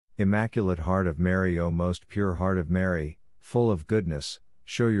Immaculate Heart of Mary, O most pure Heart of Mary, full of goodness,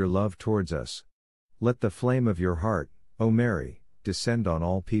 show your love towards us. Let the flame of your heart, O Mary, descend on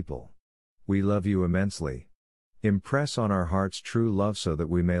all people. We love you immensely. Impress on our hearts true love so that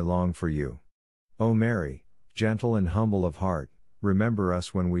we may long for you. O Mary, gentle and humble of heart, remember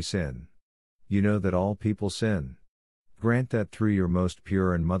us when we sin. You know that all people sin. Grant that through your most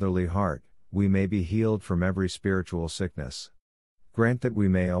pure and motherly heart, we may be healed from every spiritual sickness. Grant that we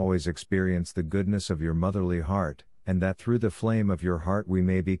may always experience the goodness of your motherly heart, and that through the flame of your heart we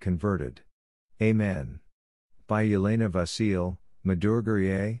may be converted. Amen. By Jelena Vasil,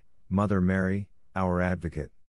 Medurgorje, Mother Mary, our Advocate.